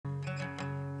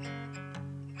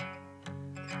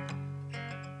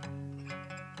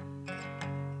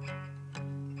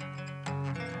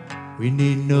We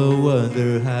need no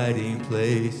other hiding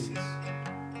places.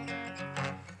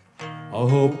 Our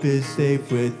hope is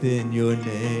safe within your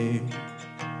name.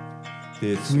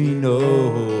 This we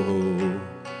know,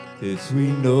 this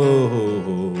we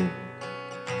know.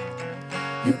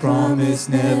 You promise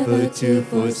never to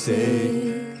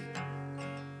forsake.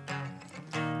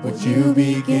 What you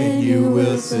begin, you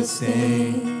will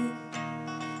sustain.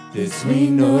 This we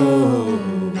know,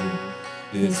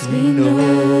 this we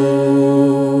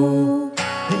know.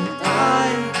 And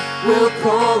I will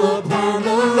call upon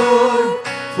the Lord,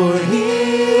 for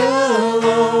He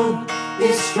alone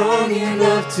is strong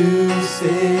enough to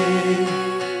save.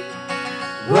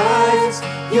 Rise,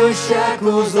 your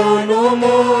shackles are no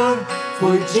more,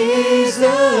 for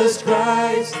Jesus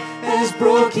Christ has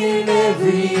broken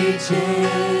every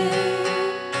chain.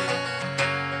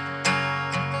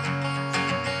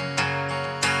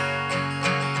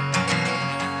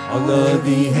 All of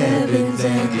the heavens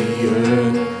and the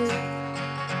earth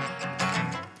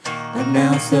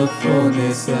announce the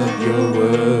fullness of your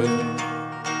word.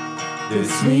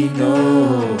 This we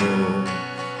know,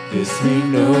 this we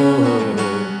know.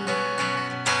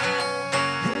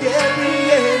 And every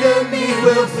enemy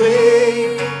will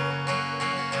flee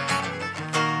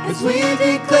as we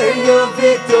declare your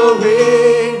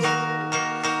victory.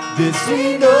 This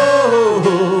we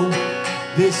know,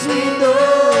 this we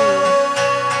know.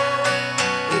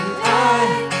 And I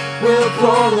will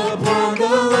call upon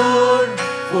the Lord,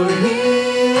 for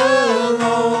He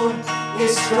alone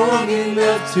is strong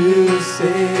enough to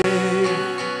save.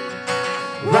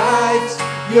 Rise,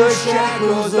 your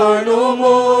shackles are no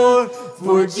more,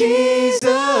 for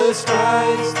Jesus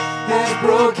Christ has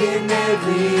broken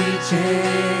every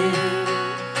chain.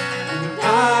 And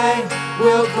I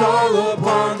will call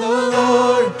upon the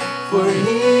Lord, for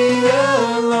He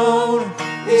alone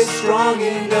is strong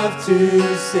enough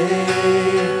to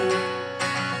save.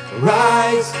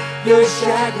 Rise, your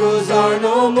shackles are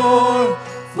no more,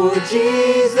 for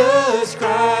Jesus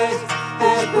Christ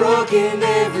has broken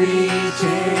every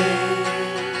chain.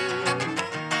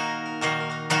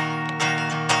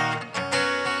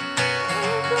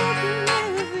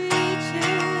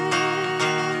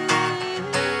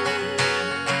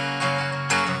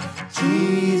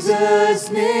 Jesus'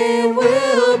 name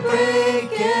will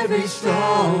break every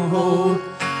stronghold.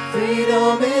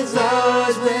 Freedom is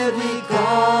ours when we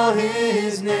call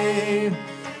His name.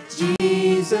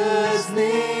 Jesus'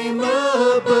 name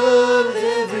above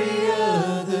every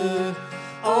other.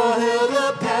 All hail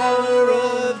the power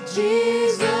of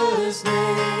Jesus'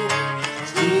 name.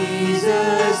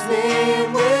 Jesus'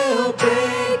 name will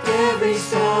break every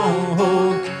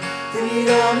stronghold.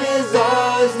 Freedom is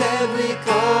ours when we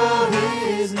call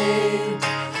His name.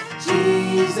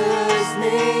 Jesus'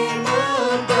 name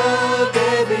above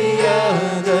every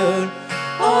other.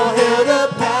 All hail the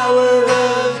power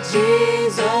of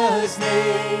Jesus'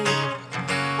 name.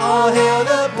 All hail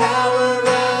the power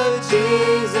of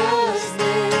Jesus'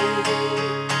 name.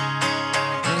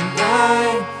 And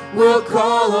I will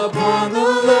call upon the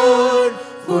Lord,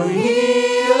 for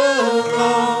He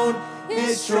alone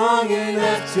is strong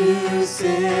enough to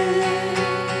save.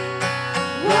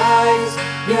 Rise,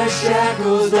 your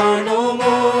shackles are no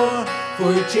more,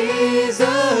 for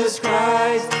Jesus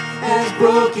Christ has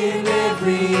broken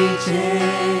every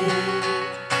chain.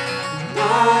 And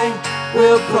I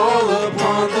will call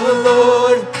upon the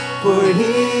Lord, for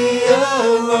He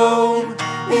alone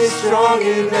is strong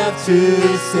enough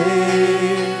to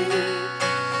save.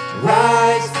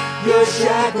 Rise, your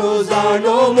shackles are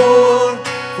no more,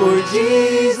 for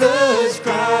Jesus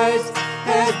Christ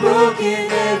has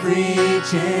broken every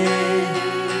chain.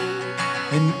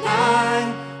 And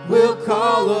I will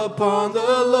call upon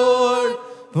the Lord,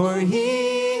 for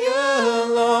He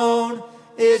alone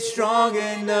is strong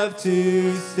enough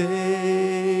to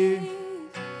save.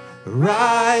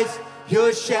 Rise,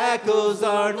 your shackles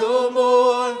are no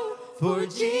more, for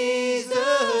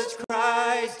Jesus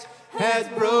Christ has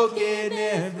broken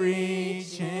every